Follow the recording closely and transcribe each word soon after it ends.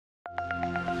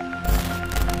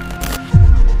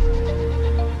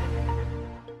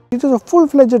It is a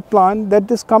full-fledged plant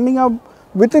that is coming up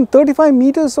within 35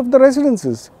 meters of the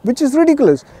residences, which is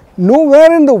ridiculous.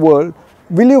 Nowhere in the world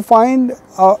will you find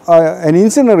an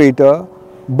incinerator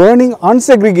burning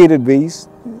unsegregated waste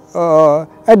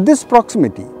at this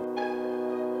proximity.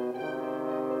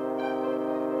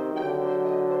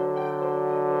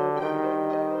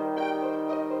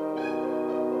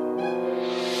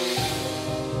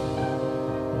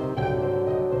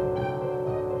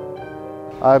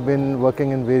 I've been working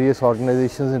in various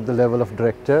organizations at the level of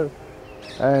director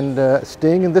and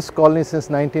staying in this colony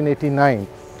since 1989.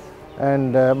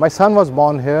 And my son was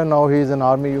born here. Now he is in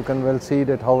army. You can well see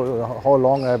that how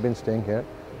long I've been staying here.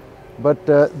 But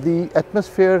the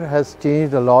atmosphere has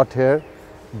changed a lot here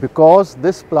because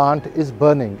this plant is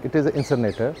burning. It is an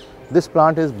incinerator. This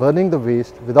plant is burning the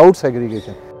waste without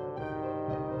segregation.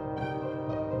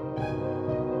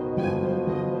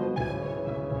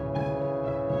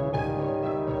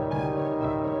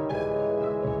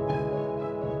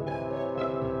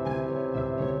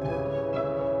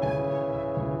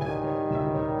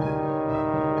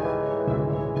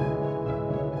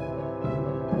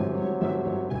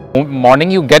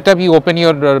 Morning you get up, you open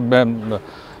your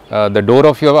the door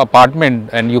of your apartment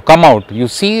and you come out, you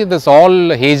see this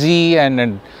all hazy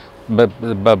and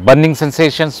burning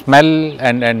sensation, smell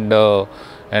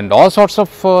and all sorts of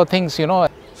things, you know.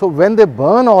 So when they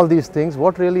burn all these things,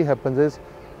 what really happens is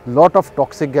lot of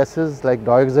toxic gases like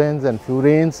dioxins and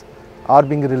furans are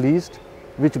being released,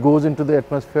 which goes into the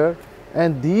atmosphere,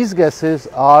 and these gases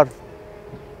are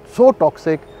so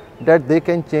toxic that they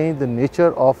can change the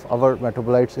nature of our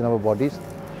metabolites in our bodies,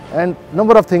 and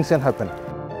number of things can happen.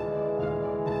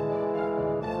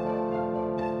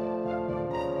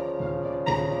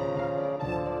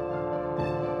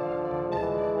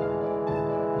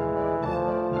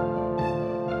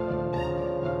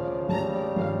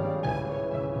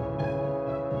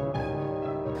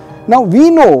 Now we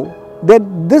know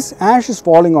that this ash is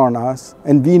falling on us,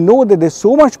 and we know that there's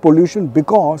so much pollution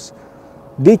because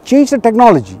they changed the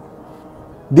technology.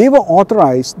 They were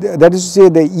authorized, that is to say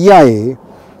the EIA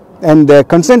and their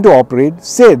consent to operate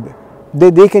said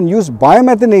that they can use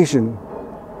biomethanation,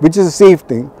 which is a safe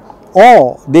thing,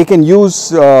 or they can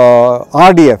use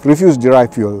RDF, refuse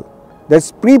derived fuel,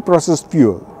 that's pre-processed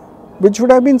fuel, which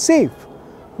would have been safe.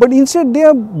 But instead they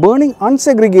are burning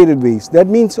unsegregated waste. That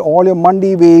means all your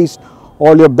mandi waste,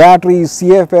 all your batteries,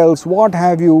 CFLs, what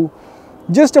have you,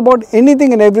 just about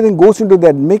anything and everything goes into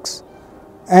that mix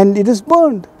and it is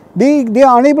burned. They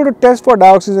are unable to test for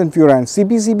dioxins and furans.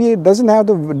 CPCB doesn't have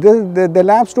the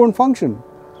labs don't function.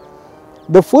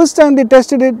 The first time they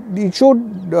tested it, it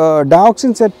showed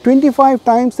dioxins at 25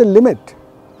 times the limit.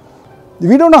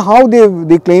 We don't know how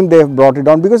they claim they have brought it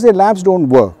down because their labs don't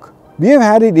work. We have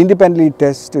had it independently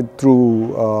tested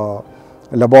through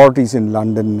laboratories in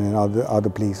London and other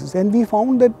places, and we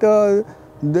found that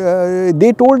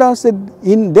they told us that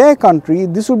in their country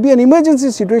this would be an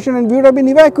emergency situation and we would have been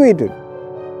evacuated.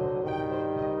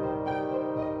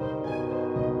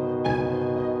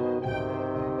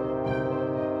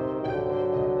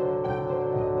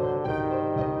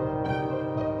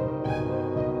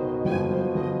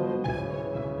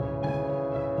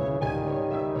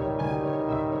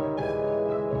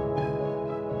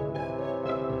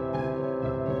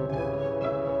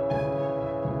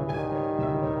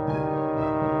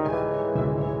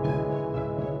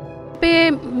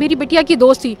 मेरी बिटिया की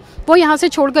दोस्त थी, वो यहाँ से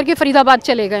छोड़ करके फरीदाबाद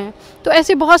चले गए हैं। तो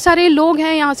ऐसे बहुत सारे लोग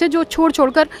हैं यहाँ से जो छोड़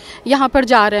कर यहाँ पर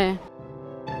जा रहे हैं।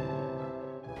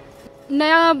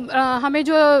 नया हमें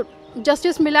जो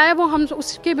जस्टिस मिला है वो हम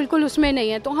उसके बिल्कुल उसमें नहीं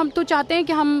है, तो हम तो चाहते हैं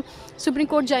कि हम सुप्रीम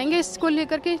कोर्ट जाएंगे, इसको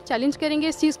लेकर के चैलेंज करेंगे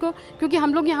इस चीज़ को, क्योंकि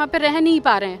हम लोग यहाँ पर रह नहीं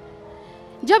पा रहे हैं।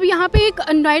 जब यहाँ पे एक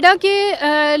नोएडा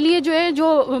के लिए जो है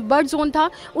जो बर्ड जोन था,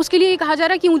 उसके लिए कहा जा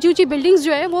रहा है कि ऊंची ऊंची बिल्डिंग्स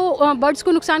जो है वो बर्ड्स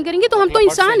को नुकसान करेंगी, तो हम तो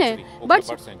इंसान हैं।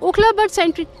 बर्ड्स ओखला बर्ड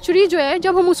सेंचुरी जो है,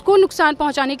 जब हम उसको नुकसान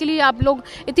पहुंचाने के लिए आप लोग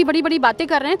इतनी बड़ी बड़ी बातें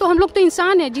कर रहे हैं, तो हम लोग तो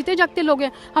इंसान हैं, जीते जागते लोग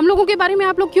हैं। हम लोगों के बारे में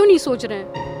आप लोग क्यों नहीं सोच रहे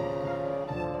हैं?